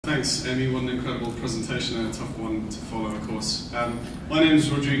Thanks, Amy. What an incredible presentation and a tough one to follow, of course. My name is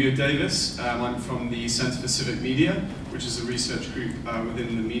Rodrigo Davies. I'm from the Center for Civic Media, which is a research group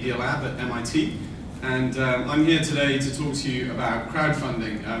within the Media Lab at MIT. And I'm here today to talk to you about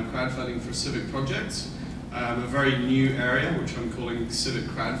crowdfunding, crowdfunding for civic projects, a very new area, which I'm calling civic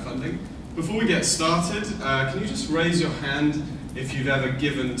crowdfunding. Before we get started, can you just raise your hand if you've ever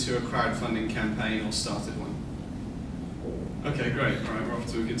given to a crowdfunding campaign or started one? Okay, great. All right, we're off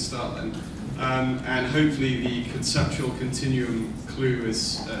to a good start then. And hopefully the conceptual continuum clue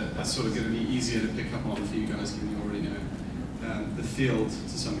is sort of going to be easier to pick up on for you guys, given you already know the field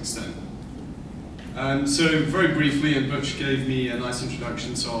to some extent. So very briefly, and Butch gave me a nice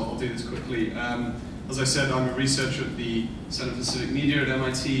introduction, so I'll do this quickly. As I said, I'm a researcher at the Center for Civic Media at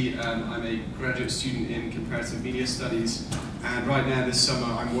MIT. I'm a graduate student in comparative media studies, and right now this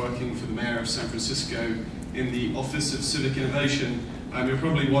summer I'm working for the mayor of San Francisco in the Office of Civic Innovation. You're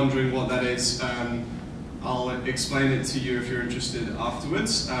probably wondering what that is. I'll explain it to you if you're interested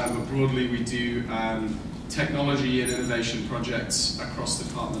afterwards. But broadly, we do technology and innovation projects across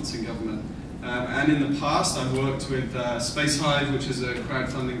departments in government. And in the past, I've worked with Space Hive, which is a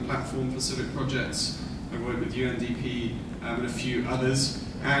crowdfunding platform for civic projects. I've worked with UNDP and a few others.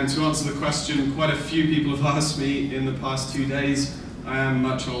 And to answer the question, quite a few people have asked me in the past 2 days, I am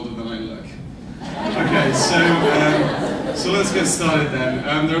much older than I look. Okay, so let's get started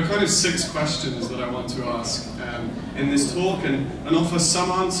then. There are kind of 6 questions that I want to ask in this talk and offer some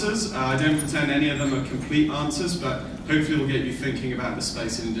answers. I don't pretend any of them are complete answers, but hopefully it'll get you thinking about the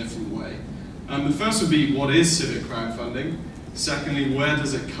space in a different way. The first would be, what is civic crowdfunding? Secondly, where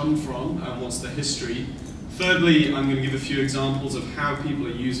does it come from and what's the history? Thirdly, I'm going to give a few examples of how people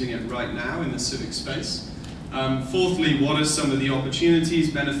are using it right now in the civic space. Fourthly, what are some of the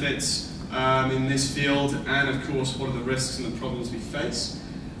opportunities, benefits, in this field, and of course, what are the risks and the problems we face?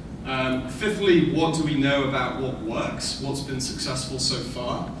 Fifthly, what do we know about what works, what's been successful so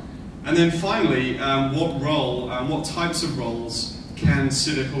far? And then finally, what role, what types of roles can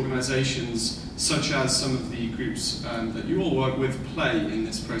civic organizations, such as some of the groups that you all work with, play in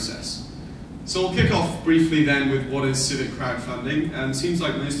this process? So I'll kick off briefly then with what is civic crowdfunding. Seems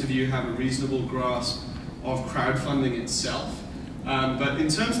like most of you have a reasonable grasp of crowdfunding itself. But in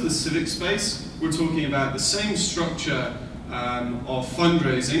terms of the civic space, we're talking about the same structure of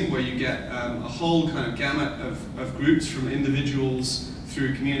fundraising, where you get a whole kind of gamut of groups, from individuals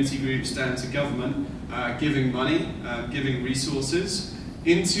through community groups down to government, giving money, giving resources,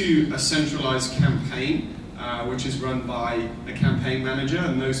 into a centralized campaign, which is run by a campaign manager,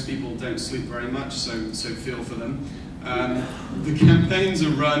 and most people don't sleep very much, so feel for them. The campaigns are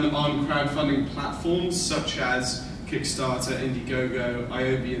run on crowdfunding platforms such as Kickstarter, Indiegogo,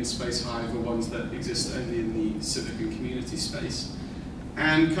 IOB, and Space Hive are ones that exist only in the civic and community space.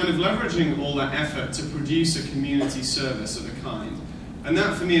 And kind of leveraging all that effort to produce a community service of a kind. And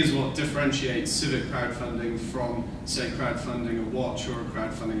that, for me, is what differentiates civic crowdfunding from, say, crowdfunding a watch or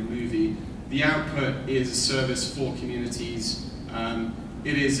crowdfunding a movie. The output is a service for communities.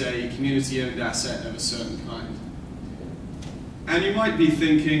 It is a community-owned asset of a certain kind. And you might be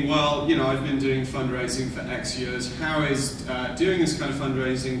thinking, well, you know, I've been doing fundraising for X years. How is doing this kind of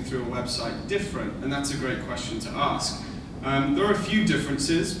fundraising through a website different? And that's a great question to ask. There are a few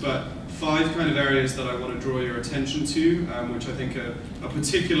differences, but 5 kind of areas that I want to draw your attention to, which I think are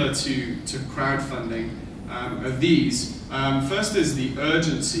particular to crowdfunding, are these. First is the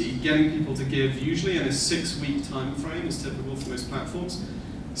urgency, getting people to give, usually in a 6-week time frame is typical for most platforms.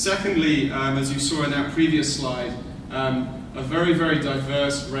 Secondly, as you saw in that previous slide, a very, very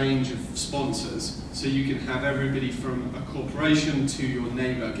diverse range of sponsors. So you can have everybody from a corporation to your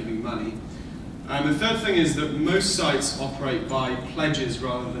neighbor giving money. The third thing is that most sites operate by pledges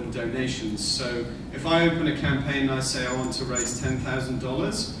rather than donations. So if I open a campaign and I say I want to raise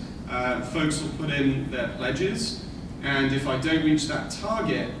 $10,000, folks will put in their pledges, and if I don't reach that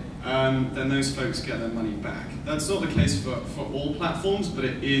target, then those folks get their money back. That's not the case for all platforms, but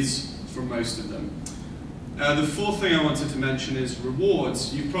it is for most of them. The fourth thing I wanted to mention is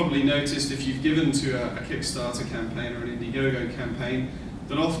rewards. You've probably noticed, if you've given to a Kickstarter campaign or an Indiegogo campaign,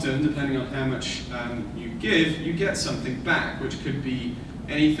 that often, depending on how much you give, you get something back, which could be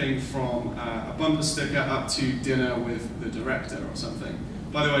anything from a bumper sticker up to dinner with the director or something.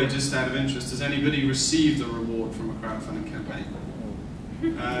 By the way, just out of interest, has anybody received a reward from a crowdfunding campaign?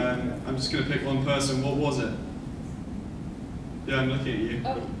 I'm just going to pick one person. What was it? Yeah, I'm looking at you.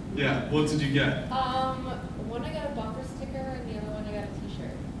 Oh. Yeah, what did you get? One I got a bumper sticker, and the other one I got a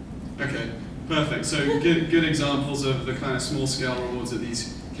t-shirt. Okay, perfect. So good examples of the kind of small-scale rewards that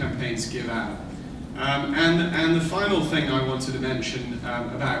these campaigns give out. And the final thing I wanted to mention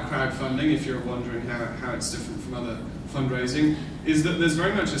about crowdfunding, if you're wondering how it's different from other fundraising, is that there's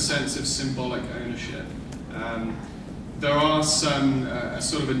very much a sense of symbolic ownership. There are some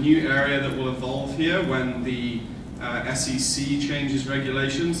sort of a new area that will evolve here when the SEC changes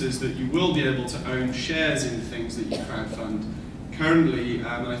regulations, is that you will be able to own shares in things that you crowdfund. Currently,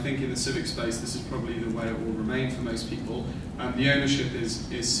 and I think in the civic space this is probably the way it will remain for most people, the ownership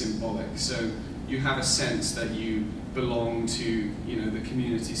is symbolic. So you have a sense that you belong to the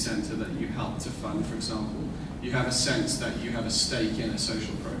community centre that you help to fund, for example. You have a sense that you have a stake in a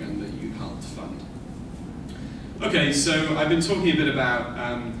social programme that you helped fund. Okay, so I've been talking a bit about,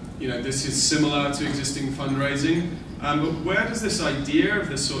 this is similar to existing fundraising, but where does this idea of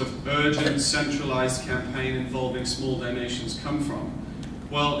this sort of urgent, centralized campaign involving small donations come from?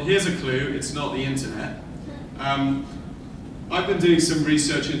 Well, here's a clue, it's not the internet. I've been doing some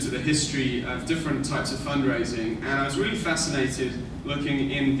research into the history of different types of fundraising, and I was really fascinated looking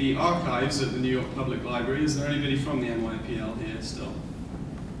in the archives at the New York Public Library. Is there anybody from the NYPL here still?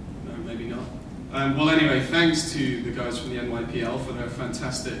 No, maybe not. Well, anyway, thanks to the guys from the NYPL for their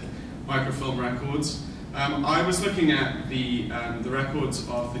fantastic microfilm records. I was looking at the records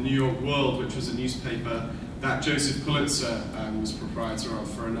of the New York World, which was a newspaper that Joseph Pulitzer was proprietor of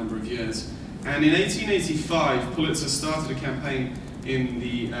for a number of years. And in 1885, Pulitzer started a campaign in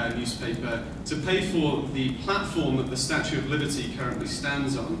the newspaper to pay for the platform that the Statue of Liberty currently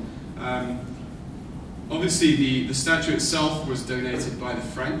stands on. Obviously, the statue itself was donated by the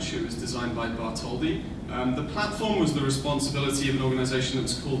French. It was designed by Bartholdi. The platform was the responsibility of an organization that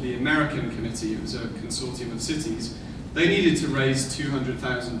was called the American Committee. It was a consortium of cities. They needed to raise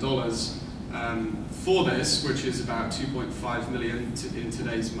 $200,000 for this, which is about 2.5 million in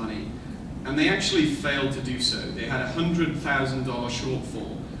today's money. And they actually failed to do so. They had a $100,000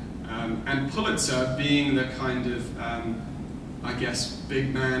 shortfall. And Pulitzer, being the kind of I guess,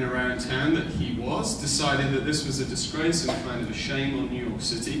 big man around town that he was, decided that this was a disgrace and kind of a shame on New York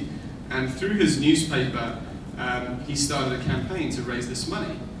City. And through his newspaper, he started a campaign to raise this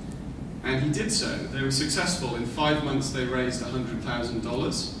money. And he did so. They were successful. In 5 months, they raised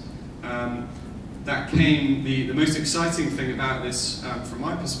 $100,000. That came, the most exciting thing about this, from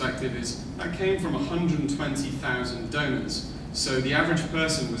my perspective, is that came from 120,000 donors. So the average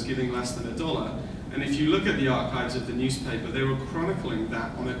person was giving less than $1. And if you look at the archives of the newspaper, they were chronicling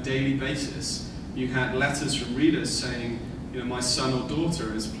that on a daily basis. You had letters from readers saying, my son or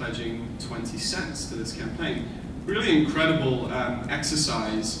daughter is pledging 20 cents to this campaign. Really incredible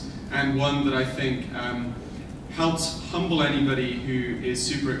exercise, and one that I think helps humble anybody who is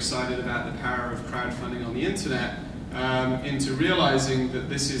super excited about the power of crowdfunding on the internet into realizing that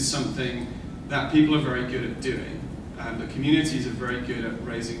this is something that people are very good at doing. The communities are very good at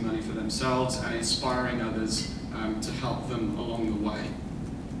raising money for themselves and inspiring others to help them along the way.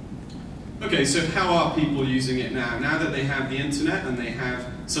 Okay, so how are people using it now? Now that they have the internet and they have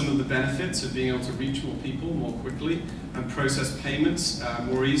some of the benefits of being able to reach more people more quickly and process payments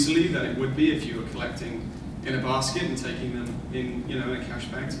more easily than it would be if you were collecting in a basket and taking them in, in a cash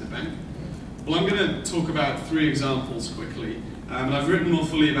bag to the bank. Well, I'm going to talk about 3 examples quickly. And I've written more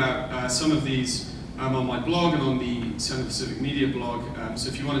fully about some of these on my blog and on the Center for Civic Media blog, so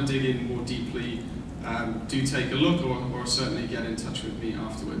if you want to dig in more deeply, do take a look or certainly get in touch with me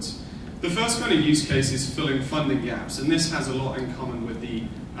afterwards. The first kind of use case is filling funding gaps, and this has a lot in common with the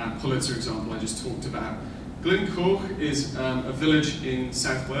Pulitzer example I just talked about. Glencoe is a village in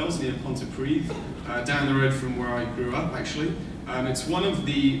South Wales near Pontypridd, down the road from where I grew up actually. It's one of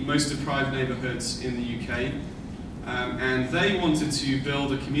the most deprived neighbourhoods in the UK. And they wanted to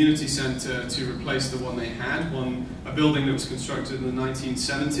build a community centre to replace the one they had, a building that was constructed in the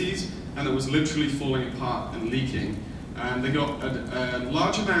 1970s and that was literally falling apart and leaking. They got a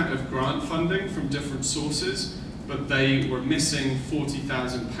large amount of grant funding from different sources, but they were missing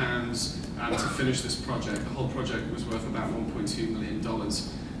 £40,000 to finish this project. The whole project was worth about $1.2 million.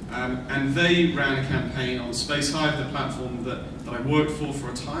 And they ran a campaign on Space Hive, the platform that I worked for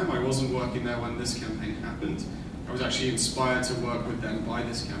a time. I wasn't working there when this campaign happened. I was actually inspired to work with them by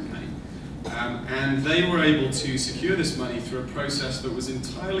this campaign. And they were able to secure this money through a process that was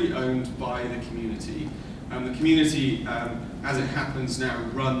entirely owned by the community. The community, as it happens now,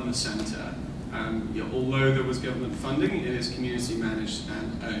 run the centre. Although there was government funding, it is community managed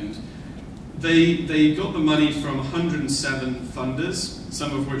and owned. They got the money from 107 funders,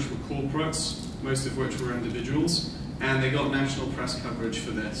 some of which were corporates, most of which were individuals, and they got national press coverage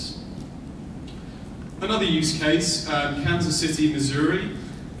for this. Another use case, Kansas City, Missouri.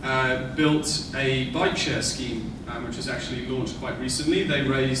 built a bike share scheme, which was actually launched quite recently. They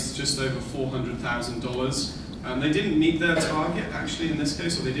raised just over $400,000. They didn't meet their target, actually, in this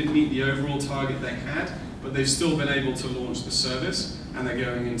case, or they didn't meet the overall target they had, but they've still been able to launch the service, and they're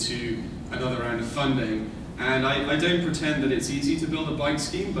going into another round of funding. And I don't pretend that it's easy to build a bike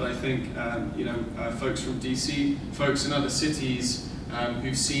scheme, but I think folks from DC, folks in other cities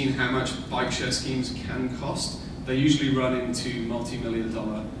who've seen how much bike share schemes can cost, they usually run into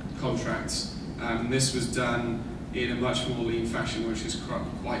multi-million-dollar contracts. This was done in a much more lean fashion, which is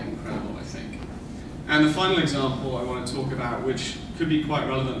quite incredible, I think. And the final example I want to talk about, which could be quite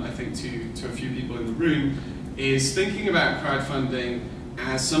relevant, I think, to a few people in the room, is thinking about crowdfunding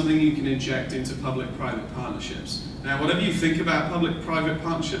as something you can inject into public-private partnerships. Now, whatever you think about public-private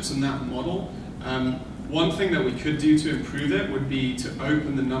partnerships and that model, one thing that we could do to improve it would be to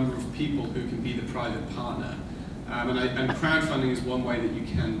open the number of people who can be the private partner. And crowdfunding is one way that you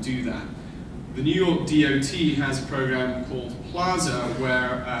can do that. The New York DOT has a program called Plaza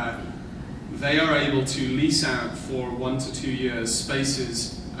where they are able to lease out for 1 to 2 years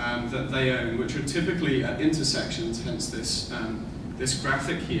spaces that they own, which are typically at intersections, hence this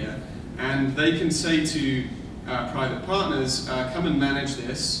graphic here. And they can say to private partners, come and manage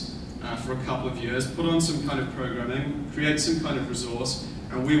this for a couple of years, put on some kind of programming, create some kind of resource,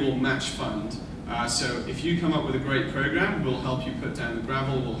 and we will match fund. So if you come up with a great program, we'll help you put down the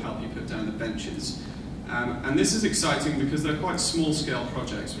gravel, we'll help you put down the benches. And this is exciting because they're quite small-scale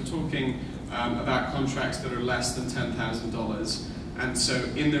projects. We're talking about contracts that are less than $10,000, and so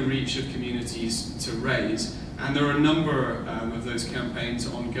in the reach of communities to raise. And there are a number of those campaigns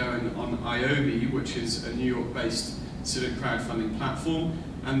ongoing on IOBI, which is a New York-based civic crowdfunding platform.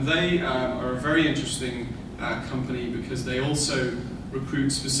 And they are a very interesting company because they also recruit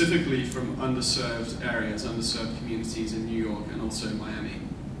specifically from underserved areas, underserved communities in New York and also Miami.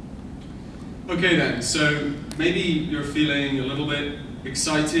 Okay then, so maybe you're feeling a little bit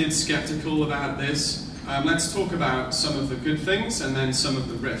excited, skeptical about this. Let's talk about some of the good things and then some of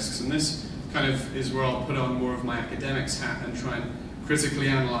the risks. And this kind of is where I'll put on more of my academics hat and try and critically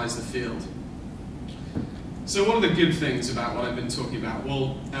analyze the field. So what are the good things about what I've been talking about?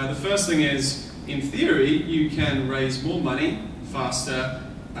 Well, the first thing is, in theory, you can raise more money faster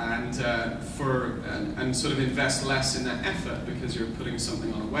and sort of invest less in that effort because you're putting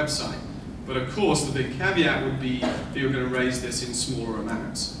something on a website. But of course, the big caveat would be that you're going to raise this in smaller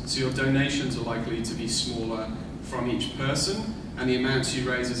amounts. So your donations are likely to be smaller from each person, and the amounts you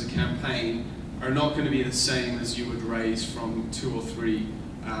raise as a campaign are not going to be the same as you would raise from 2 or 3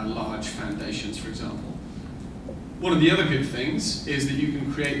 large foundations, for example. One of the other good things is that you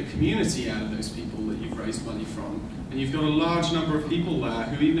can create a community out of those people that you've raised money from. And you've got a large number of people there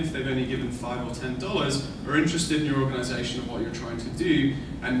who, even if they've only given $5 or $10, are interested in your organization and what you're trying to do,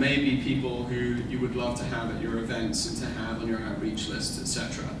 and maybe people who you would love to have at your events and to have on your outreach list,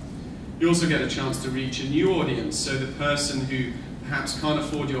 etc. You also get a chance to reach a new audience, so the person who perhaps can't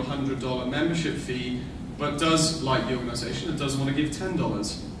afford your $100 membership fee, but does like the organization and does want to give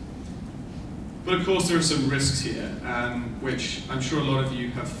 $10. But of course there are some risks here, which I'm sure a lot of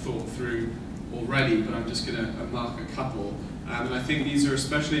you have thought through already, but I'm just going to mark a couple. And I think these are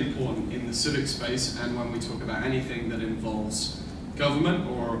especially important in the civic space and when we talk about anything that involves government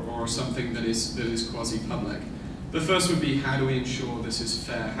or something that is quasi-public. The first would be, how do we ensure this is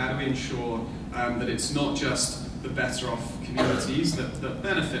fair? How do we ensure that it's not just the better off communities that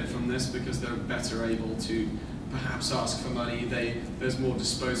benefit from this because they're better able to perhaps ask for money, there's more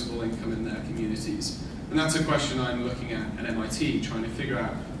disposable income in their communities. And that's a question I'm looking at MIT, trying to figure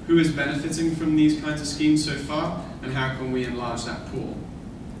out who is benefiting from these kinds of schemes so far and how can we enlarge that pool.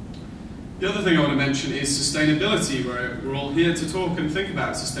 The other thing I want to mention is sustainability. We're all here to talk and think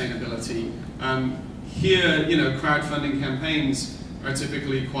about sustainability. Here, crowdfunding campaigns are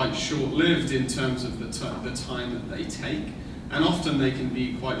typically quite short-lived in terms of the time that they take, and often they can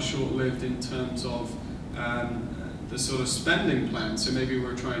be quite short-lived in terms of the sort of spending plan. So maybe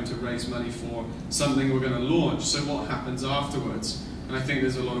we're trying to raise money for something we're going to launch, so what happens afterwards? And I think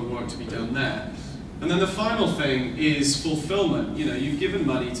there's a lot of work to be done there. And then the final thing is fulfillment. You've given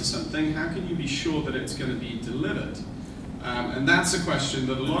money to something, how can you be sure that it's going to be delivered? And that's a question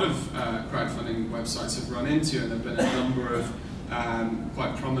that a lot of crowdfunding websites have run into, and there have been a number of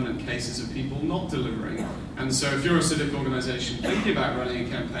quite prominent cases of people not delivering. And so if you're a civic organization thinking about running a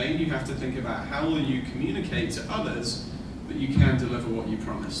campaign, you have to think about how will you communicate to others that you can deliver what you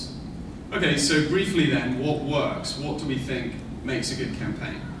promised. Okay, so briefly then, what works? What do we think makes a good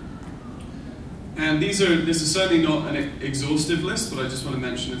campaign? And this is certainly not an exhaustive list, but I just want to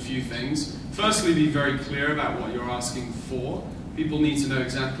mention a few things. Firstly, be very clear about what you're asking for. People need to know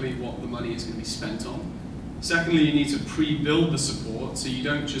exactly what the money is going to be spent on. Secondly, you need to pre-build the support, so you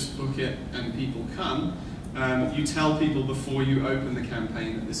don't just book it and people come. You tell people before you open the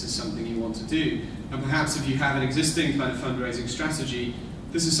campaign that this is something you want to do. And perhaps if you have an existing kind of fundraising strategy,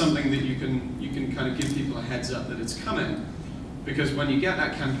 this is something that you can kind of give people a heads up that it's coming. Because when you get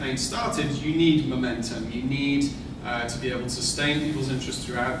that campaign started, you need momentum. You need to be able to sustain people's interest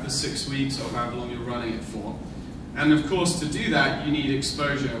throughout the 6 weeks or however long you're running it for. And of course, to do that, you need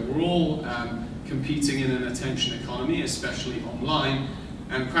exposure. We're all competing in an attention economy, especially online,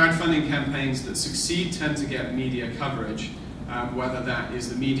 and crowdfunding campaigns that succeed tend to get media coverage, whether that is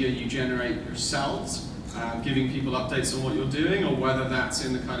the media you generate yourselves, giving people updates on what you're doing, or whether that's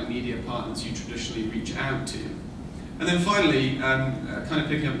in the kind of media partners you traditionally reach out to. And then finally, kind of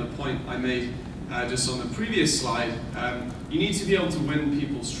picking up the point I made just on the previous slide, you need to be able to win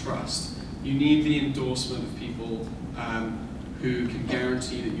people's trust. You need the endorsement of people who can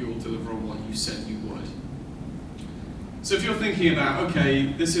guarantee that you will deliver on what you said you would. So if you're thinking about,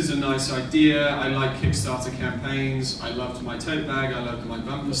 okay, this is a nice idea, I like Kickstarter campaigns, I loved my tote bag, I loved my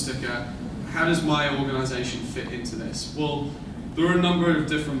bumper sticker, how does my organization fit into this? Well, there are a number of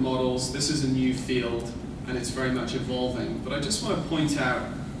different models. This is a new field and it's very much evolving, but I just want to point out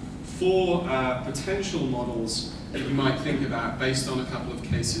 4 potential models that you might think about based on a couple of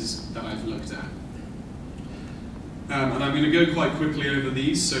cases that I've looked at. And I'm going to go quite quickly over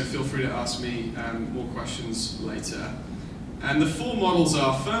these, so feel free to ask me more questions later. And the 4 models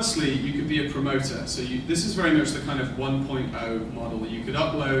are, firstly, you could be a promoter. So this is very much the kind of 1.0 model. You could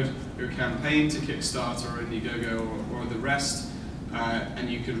upload your campaign to Kickstarter or Indiegogo or the rest, and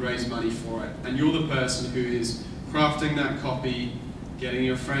you could raise money for it. And you're the person who is crafting that copy, getting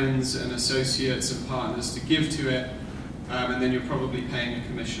your friends and associates and partners to give to it, and then you're probably paying a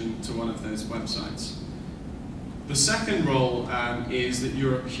commission to one of those websites. The second role is that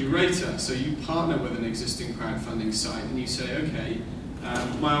you're a curator, so you partner with an existing crowdfunding site and you say, okay,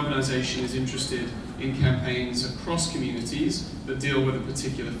 my organization is interested in campaigns across communities that deal with a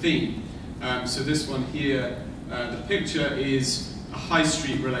particular theme. So this one here, the picture is a high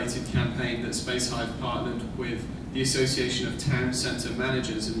street related campaign that Spacehive partnered with the Association of Town Centre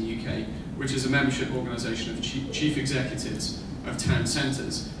Managers in the UK, which is a membership organisation of chief executives of town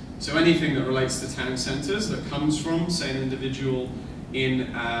centres. So anything that relates to town centres that comes from, say, an individual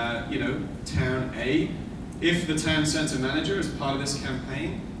in town A, if the town centre manager is part of this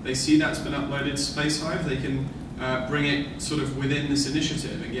campaign, they see that's been uploaded to Spacehive, they can bring it sort of within this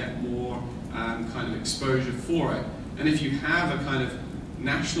initiative and get more kind of exposure for it. And if you have a kind of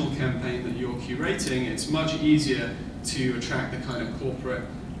national campaign that you're curating, it's much easier to attract the kind of corporate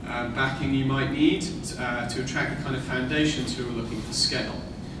backing you might need to attract the kind of foundations who are looking to scale.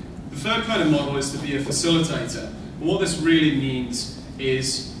 The third kind of model is to be a facilitator. And what this really means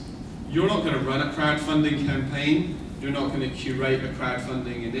is you're not going to run a crowdfunding campaign, you're not going to curate a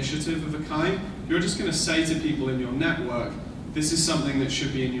crowdfunding initiative of a kind, you're just going to say to people in your network, this is something that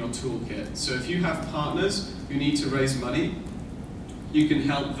should be in your toolkit. So if you have partners who need to raise money, you can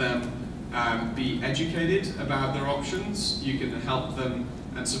help them be educated about their options, you can help them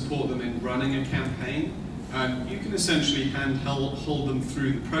and support them in running a campaign. You can essentially hold them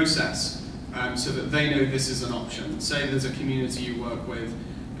through the process so that they know this is an option. Say there's a community you work with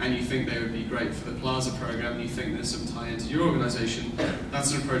and you think they would be great for the Plaza program, and you think there's some tie into your organization,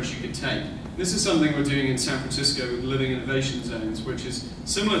 that's an approach you could take. This is something we're doing in San Francisco with Living Innovation Zones, which is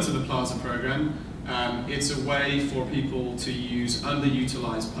similar to the Plaza program. It's a way for people to use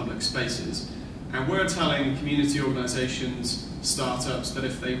underutilized public spaces. And we're telling community organizations, startups, that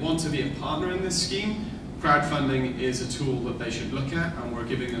if they want to be a partner in this scheme, crowdfunding is a tool that they should look at, and we're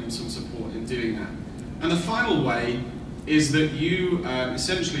giving them some support in doing that. And the final way is that you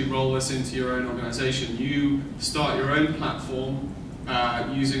essentially roll this into your own organization. You start your own platform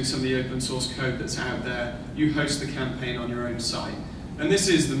using some of the open source code that's out there. You host the campaign on your own site. And this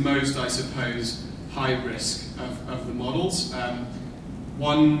is the most, I suppose, high risk of the models.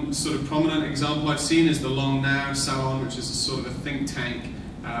 One sort of prominent example I've seen is the Long Now Salon, which is a sort of a think tank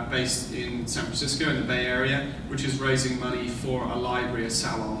based in San Francisco in the Bay Area, which is raising money for a library, a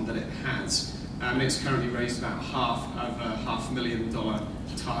salon that it has. And it's currently raised about half of a $500,000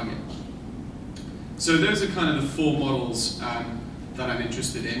 target. So those are kind of the 4 models that I'm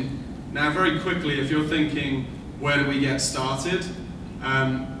interested in. Now very quickly, if you're thinking, where do we get started?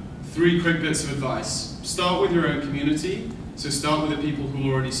 3 quick bits of advice. Start with your own community. So start with the people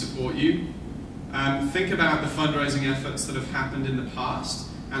who already support you. Think about the fundraising efforts that have happened in the past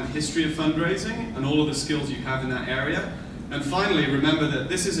and the history of fundraising and all of the skills you have in that area. And finally, remember that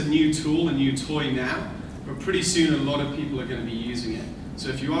this is a new tool, a new toy now. but pretty soon a lot of people are going to be using it. So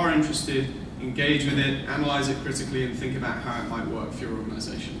if you are interested, engage with it, analyze it critically, and think about how it might work for your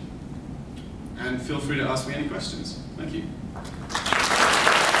organization. And feel free to ask me any questions. Thank you.